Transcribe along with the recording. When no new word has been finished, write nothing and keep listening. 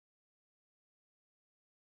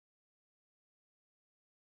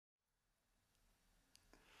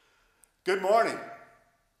Good morning.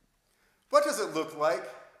 What does it look like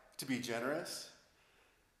to be generous?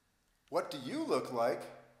 What do you look like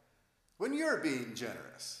when you're being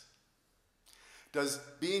generous? Does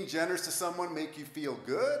being generous to someone make you feel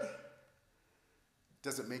good?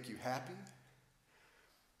 Does it make you happy?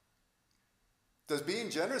 Does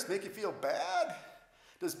being generous make you feel bad?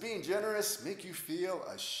 Does being generous make you feel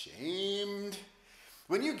ashamed?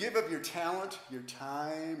 When you give up your talent, your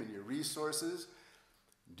time, and your resources,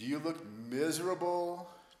 do you look miserable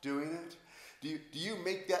doing it? Do you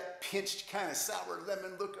make that pinched kind of sour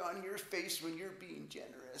lemon look on your face when you're being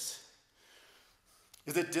generous?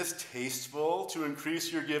 Is it distasteful to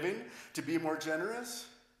increase your giving, to be more generous?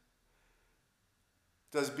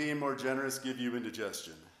 Does being more generous give you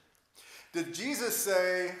indigestion? Did Jesus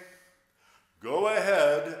say, go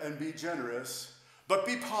ahead and be generous, but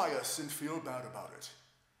be pious and feel bad about it?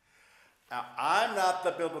 Now, I'm not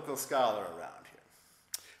the biblical scholar around here,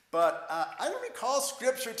 but I don't recall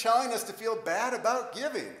Scripture telling us to feel bad about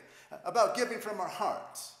giving from our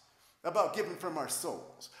hearts, about giving from our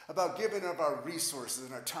souls, about giving of our resources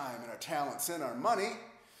and our time and our talents and our money,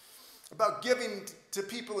 about giving to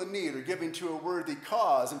people in need or giving to a worthy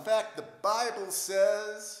cause. In fact, the Bible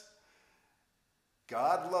says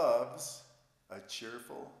God loves a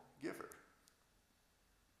cheerful giver.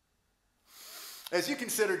 As you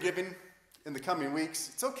consider giving in the coming weeks,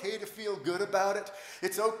 it's okay to feel good about it.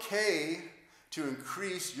 It's okay to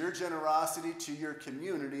increase your generosity to your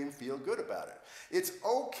community and feel good about it. It's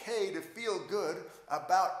okay to feel good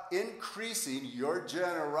about increasing your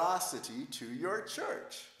generosity to your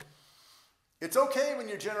church. It's okay when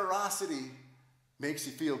your generosity makes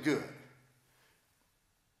you feel good.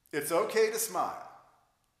 It's okay to smile,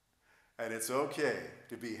 and it's okay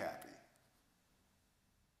to be happy.